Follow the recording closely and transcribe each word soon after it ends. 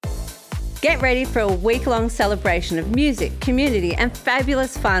Get ready for a week-long celebration of music, community and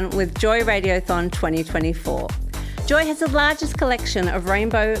fabulous fun with Joy Radiothon 2024. Joy has the largest collection of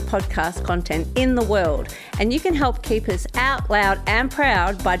rainbow podcast content in the world, and you can help keep us out loud and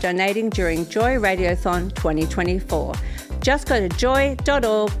proud by donating during Joy Radiothon 2024. Just go to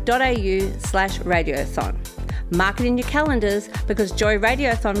joy.org.au/radiothon. Mark it in your calendars because Joy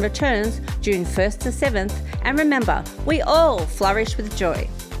Radiothon returns June 1st to 7th, and remember, we all flourish with joy.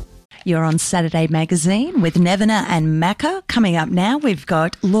 You're on Saturday Magazine with Nevena and Macca. Coming up now, we've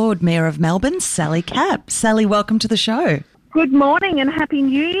got Lord Mayor of Melbourne, Sally Capp. Sally, welcome to the show. Good morning and Happy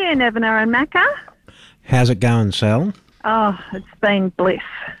New Year, Nevena and Macca. How's it going, Sal? Oh, it's been bliss.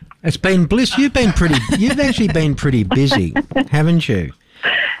 It's been bliss. You've actually been pretty busy, haven't you?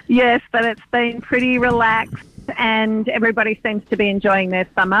 Yes, but it's been pretty relaxed and everybody seems to be enjoying their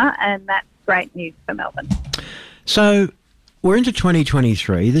summer, and that's great news for Melbourne. So we're into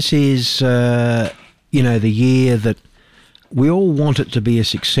 2023. This is, the year that we all want it to be a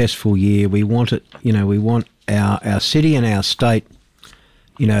successful year. We want it, we want our city and our state,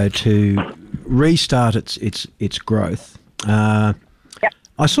 to restart its growth. Yep.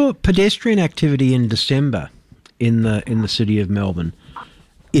 I saw pedestrian activity in December in the city of Melbourne.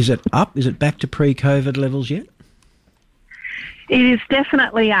 Is it up? Is it back to pre-COVID levels yet? It is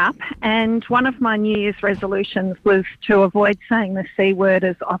definitely up, and one of my New Year's resolutions was to avoid saying the C word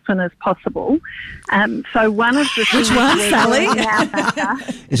as often as possible. So one of the things... Which one, Sally?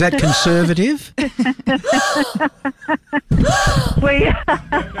 Is that conservative?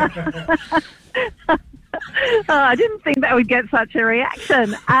 I didn't think that would get such a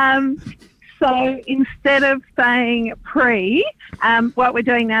reaction. So instead of saying pre, what we're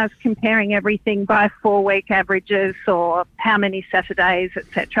doing now is comparing everything by 4-week averages or how many Saturdays,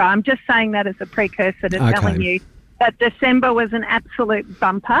 etc. I'm just saying that as a precursor to telling you that December was an absolute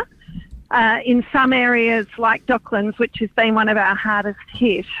bumper. In some areas like Docklands, which has been one of our hardest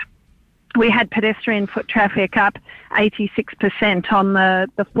hit, we had pedestrian foot traffic up 86% on the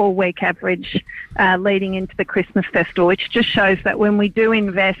 4-week average leading into the Christmas festival, which just shows that when we do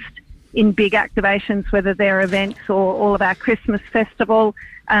invest in big activations, whether they're events or all of our Christmas festival,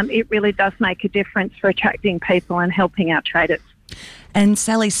 it really does make a difference for attracting people and helping our traders. And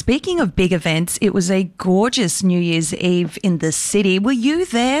Sally, speaking of big events, it was a gorgeous New Year's Eve in the city. Were you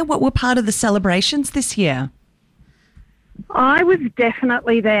there? What were part of the celebrations this year? I was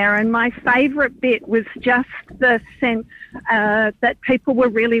definitely there, and my favourite bit was just the sense that people were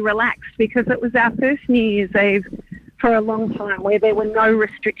really relaxed because it was our first New Year's Eve for a long time where there were no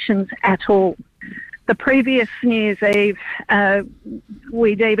restrictions at all. The previous New Year's Eve,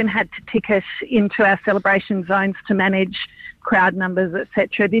 we'd even had to ticket into our celebration zones to manage crowd numbers,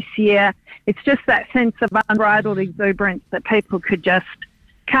 etc. This year, it's just that sense of unbridled exuberance that people could just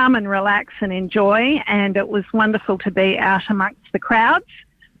come and relax and enjoy, and it was wonderful to be out amongst the crowds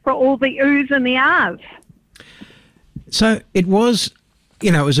for all the oohs and the ahs. So it was,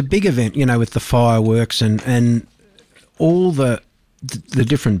 it was a big event, with the fireworks and all the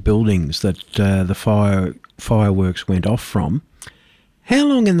different buildings that the fireworks went off from. How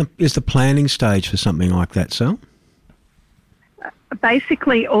long is the planning stage for something like that, Sal?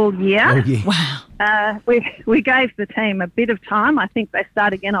 Basically all year. All year. Wow. We gave the team a bit of time. I think they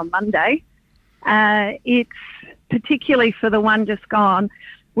start again on Monday. It's particularly for the one just gone,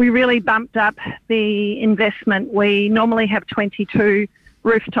 we really bumped up the investment. We normally have 22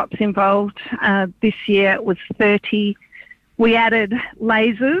 rooftops involved. This year it was 30. We added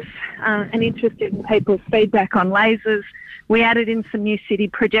lasers and interested in people's feedback on lasers. We added in some new city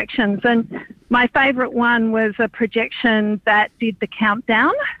projections, and my favourite one was a projection that did the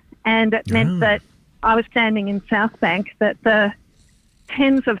countdown, and it meant that I was standing in South Bank, that the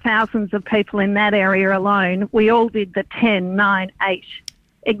tens of thousands of people in that area alone, we all did the 10, 9, 8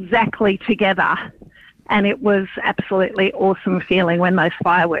 exactly together, and it was absolutely awesome feeling when those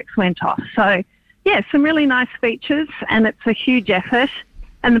fireworks went off. So yeah, some really nice features, and it's a huge effort.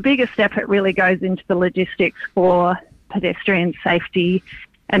 And the biggest effort really goes into the logistics for pedestrian safety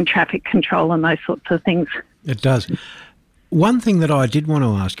and traffic control and those sorts of things. It does. One thing that I did want to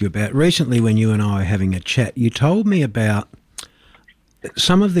ask you about, recently when you and I were having a chat, you told me about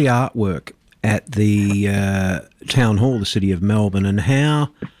some of the artwork at the Town Hall, the City of Melbourne, and how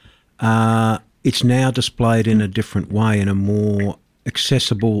it's now displayed in a different way, in a more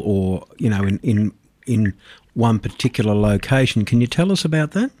accessible or, in one particular location. Can you tell us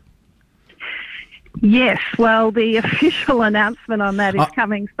about that? Yes, well, the official announcement on that is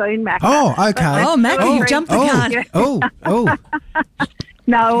coming soon, Macca. Oh, okay. Oh, Macca, you jumped the gun.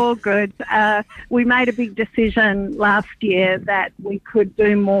 No, all good. We made a big decision last year that we could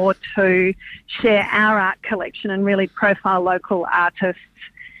do more to share our art collection and really profile local artists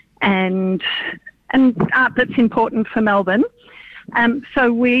and art that's important for Melbourne.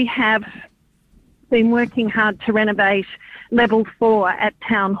 So we have been working hard to renovate level 4 at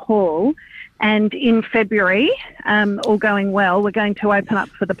Town Hall, and in February, all going well, we're going to open up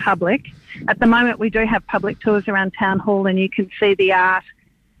for the public. At the moment, we do have public tours around Town Hall, and you can see the art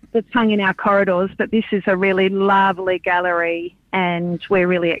that's hung in our corridors, but this is a really lovely gallery, and we're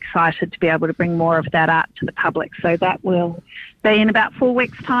really excited to be able to bring more of that art to the public. So that will be in about 4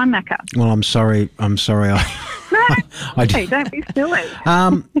 weeks' time, Macca. Well, I'm sorry. No, don't be silly.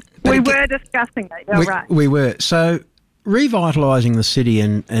 We were discussing it, you're right. We were. So revitalising the city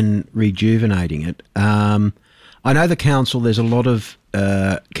and rejuvenating it. I know the council, there's a lot of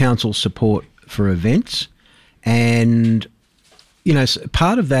council support for events, and you know,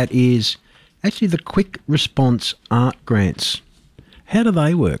 part of that is actually the quick response art grants. How do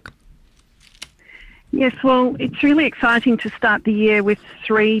they work? Yes, well, it's really exciting to start the year with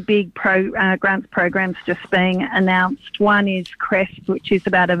 3 big grants programs just being announced. One is CREST, which is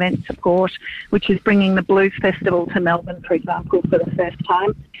about event support, which is bringing the Blues Festival to Melbourne, for example, for the first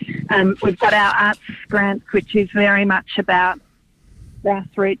time. We've got our Arts Grants, which is very much about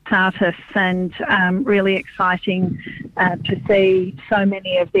grassroots artists, and really exciting to see so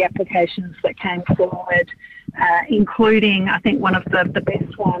many of the applications that came forward, including, I think one of the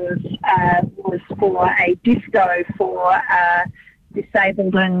best ones was for a disco for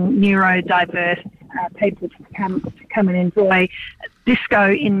disabled and neurodiverse people to come and enjoy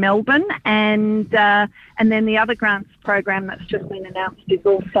disco in Melbourne. And then the other grants program that's just been announced is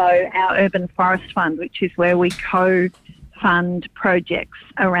also our Urban Forest Fund, which is where we fund projects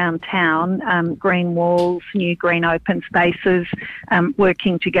around town, green walls, new green open spaces,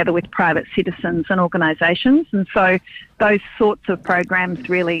 working together with private citizens and organisations. And so those sorts of programs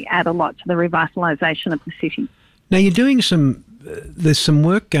really add a lot to the revitalisation of the city. Now you're doing there's some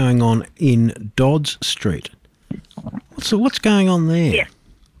work going on in Dodds Street. What's going on there? Yeah.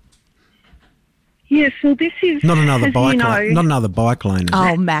 Yes, well, this is not another bike lane. Not another bike lane.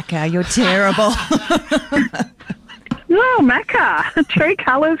 Oh, Macca, you're terrible. Oh, Macca, true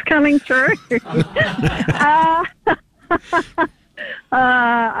colours coming through.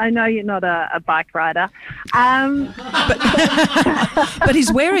 I know you're not a bike rider. But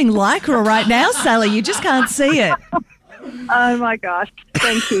he's wearing Lycra right now, Sally. You just can't see it. Oh, my gosh.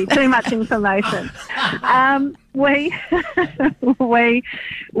 Thank you. Too much information. We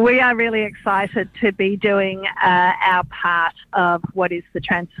are really excited to be doing our part of what is the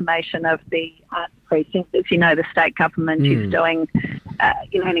transformation of the arts precinct. As you know, the state government is doing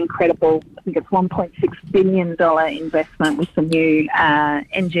an incredible, I think it's $1.6 billion investment with the new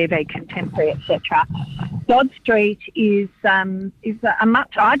NGV Contemporary, etc. Dodds Street is a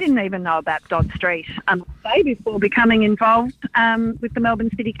much. I didn't even know about Dodds Street before becoming involved with the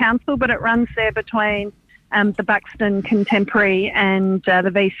Melbourne City Council, but it runs there between the Buxton Contemporary and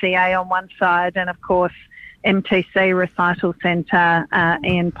the VCA on one side, and of course MTC Recital Centre,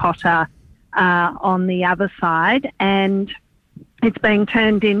 Ian Potter on the other side. And it's being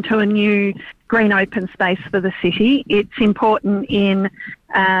turned into a new green open space for the city. It's important in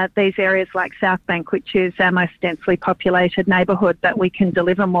these areas like South Bank, which is our most densely populated neighbourhood, that we can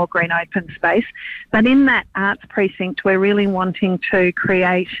deliver more green open space. But in that arts precinct, we're really wanting to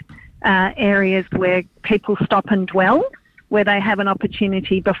create areas where people stop and dwell, where they have an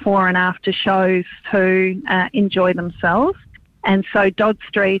opportunity before and after shows to enjoy themselves. And so Dodds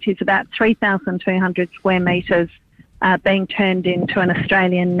Street is about 3,200 square metres being turned into an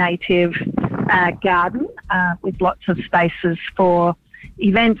Australian native garden with lots of spaces for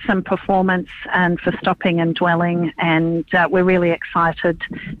events and performance and for stopping and dwelling. And we're really excited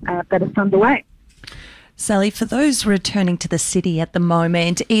that it's underway. Sally, for those returning to the city at the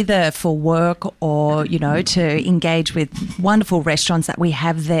moment, either for work or, to engage with wonderful restaurants that we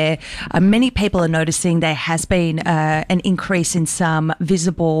have there, many people are noticing there has been an increase in some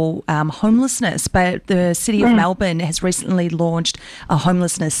visible homelessness, but the City of Melbourne has recently launched a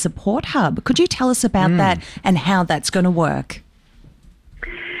homelessness support hub. Could you tell us about that and how that's going to work?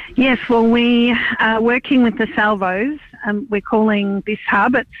 Yes, well, we are working with the Salvos. We're calling this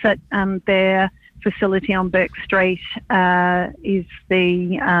hub. It's at their facility on Burke Street is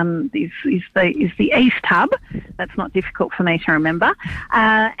the East Hub. That's not difficult for me to remember.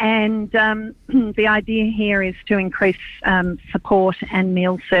 And the idea here is to increase support and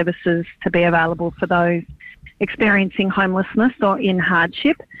meal services to be available for those experiencing homelessness or in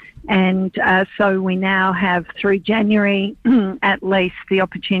hardship. And so we now have, through January at least, the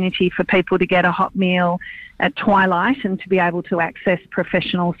opportunity for people to get a hot meal at twilight and to be able to access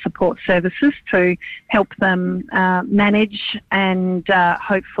professional support services to help them manage and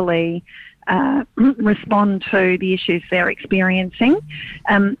hopefully respond to the issues they're experiencing.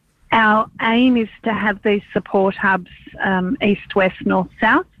 Our aim is to have these support hubs east, west, north,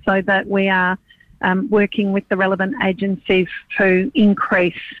 south, so that we are working with the relevant agencies to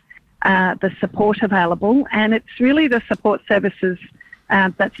increase the support available. And it's really the support services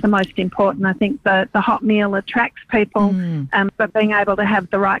that's the most important. I think the hot meal attracts people, but being able to have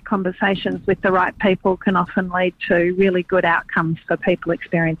the right conversations with the right people can often lead to really good outcomes for people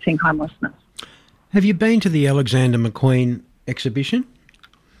experiencing homelessness. Have you been to the Alexander McQueen exhibition?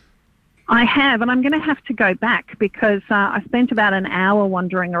 I have, and I'm going to have to go back because I spent about an hour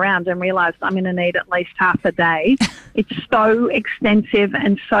wandering around and realised I'm going to need at least half a day. It's so extensive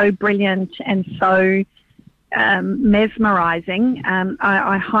and so brilliant and so mesmerising.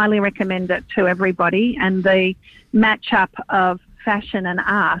 I highly recommend it to everybody. And the match-up of fashion and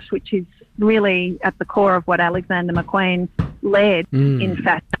art, which is really at the core of what Alexander McQueen led in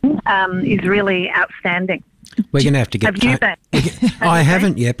fashion, is really outstanding. We're going to have to get... Have you been? I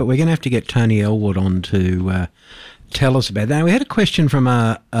haven't yet, but we're going to have to get Tony Elwood on to tell us about that. Now, we had a question from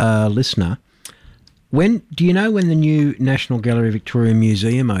a listener. Do you know when the new National Gallery Victoria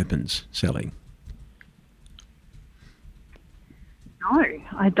Museum opens, Sally? No,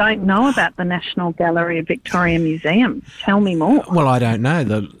 I don't know about the National Gallery of Victoria Museum. Tell me more. Well, I don't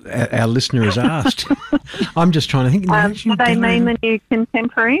know. Our listener has asked. I'm just trying to think. Do they mean the new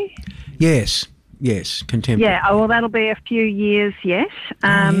Contemporary? Yes, contemporary. Yeah, well, that'll be a few years yet.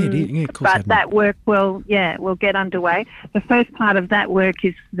 Of course. But that work will get underway. The first part of that work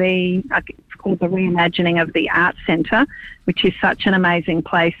is it's called the reimagining of the Art Centre, which is such an amazing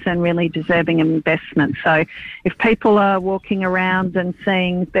place and really deserving of investment. So if people are walking around and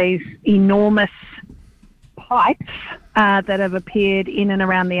seeing these enormous pipes that have appeared in and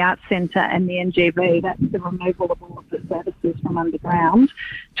around the Arts Centre and the NGV, that's the removal of all of the services from underground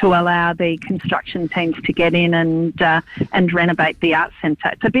to allow the construction teams to get in and renovate the Arts Centre.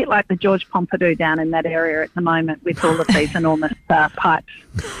 It's a bit like the George Pompidou down in that area at the moment with all of these enormous pipes.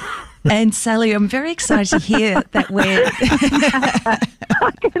 And Sally, I'm very excited to hear that we're...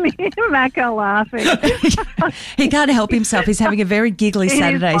 I can hear Macca laughing. He can't help himself. He's having a very giggly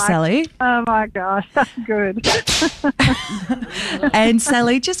Saturday, Sally. Oh, my gosh, that's good. And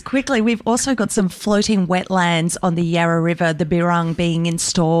Sally, just quickly, we've also got some floating wetlands on the Yarra River, the Birrung being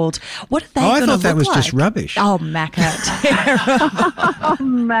installed. What are they going to look like? I thought that was just rubbish. Oh, Macca. Oh,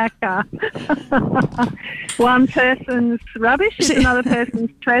 Macca. One person's rubbish is another person's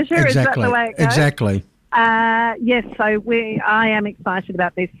treasure. Exactly. Is that the way it goes? Exactly. Yes, so I am excited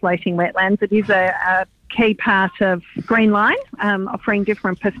about these floating wetlands. It is a key part of Green Line, offering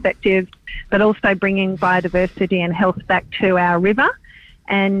different perspectives, but also bringing biodiversity and health back to our river.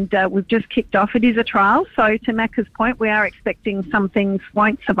 And we've just kicked off. It is a trial. So to Macca's point, we are expecting some things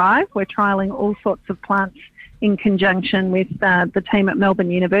won't survive. We're trialling all sorts of plants in conjunction with the team at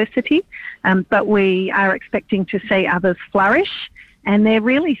Melbourne University, but we are expecting to see others flourish. And they're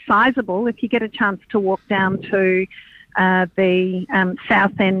really sizable. If you get a chance to walk down to the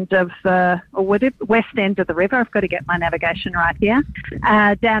south end of west end of the river, I've got to get my navigation right here,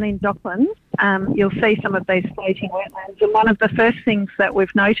 down in Docklands, you'll see some of these floating wetlands. And one of the first things that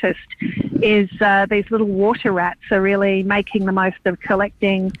we've noticed is these little water rats are really making the most of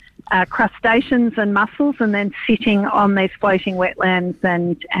collecting crustaceans and mussels and then sitting on these floating wetlands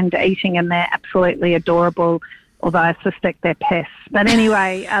and eating, and they're absolutely adorable, although I suspect they're pests. But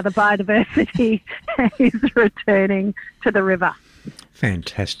anyway, the biodiversity is returning to the river.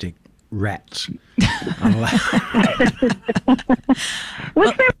 Fantastic. Rats.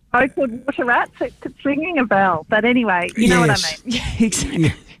 Was there a show called Water Rats? It's ringing a bell. But anyway, you know what I mean. Yeah, exactly.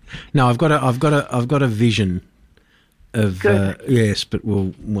 Yeah. No, I've got a vision of yes, but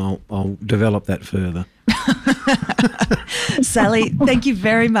I'll develop that further. Sally, thank you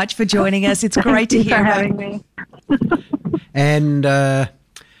very much for joining us. It's great to hear about having me. And a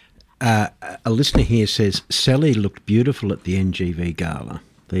listener here says Sally looked beautiful at the NGV Gala.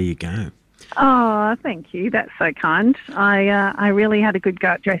 There you go. Oh, thank you. That's so kind. I really had a good go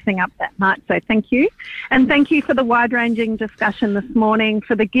at dressing up that night, so thank you. And thank you for the wide-ranging discussion this morning,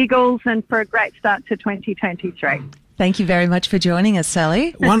 for the giggles and for a great start to 2023. Thank you very much for joining us,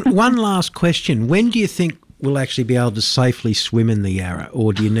 Sally. One last question. When do you think we'll actually be able to safely swim in the Yarra,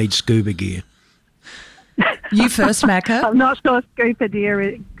 or do you need scuba gear? You first, Macca. I'm not sure scuba gear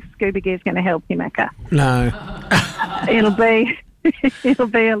is going to help you, Macca. No. It'll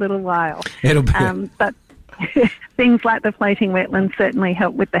be a little while. It'll be. But things like the floating wetlands certainly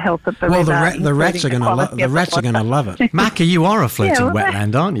help with the health of the river. Well, the rats are going to love it. Macca, you are a floating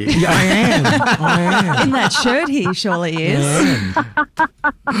wetland, aren't you? Yeah, I am. In that shirt, he surely is.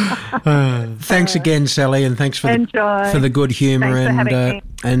 Thanks again, Sally, and thanks for the good humour,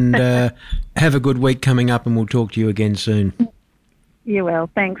 and have a good week coming up, and we'll talk to you again soon. You will.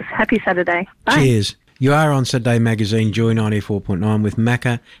 Thanks. Happy Saturday. Bye. Cheers. You are on Saturday Magazine, Joy 94.9 with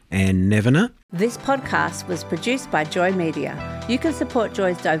Macca and Nevena. This podcast was produced by Joy Media. You can support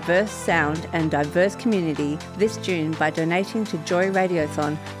Joy's diverse sound and diverse community this June by donating to Joy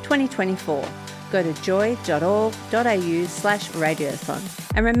Radiothon 2024. Go to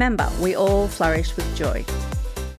joy.org.au/radiothon. And remember, we all flourish with joy.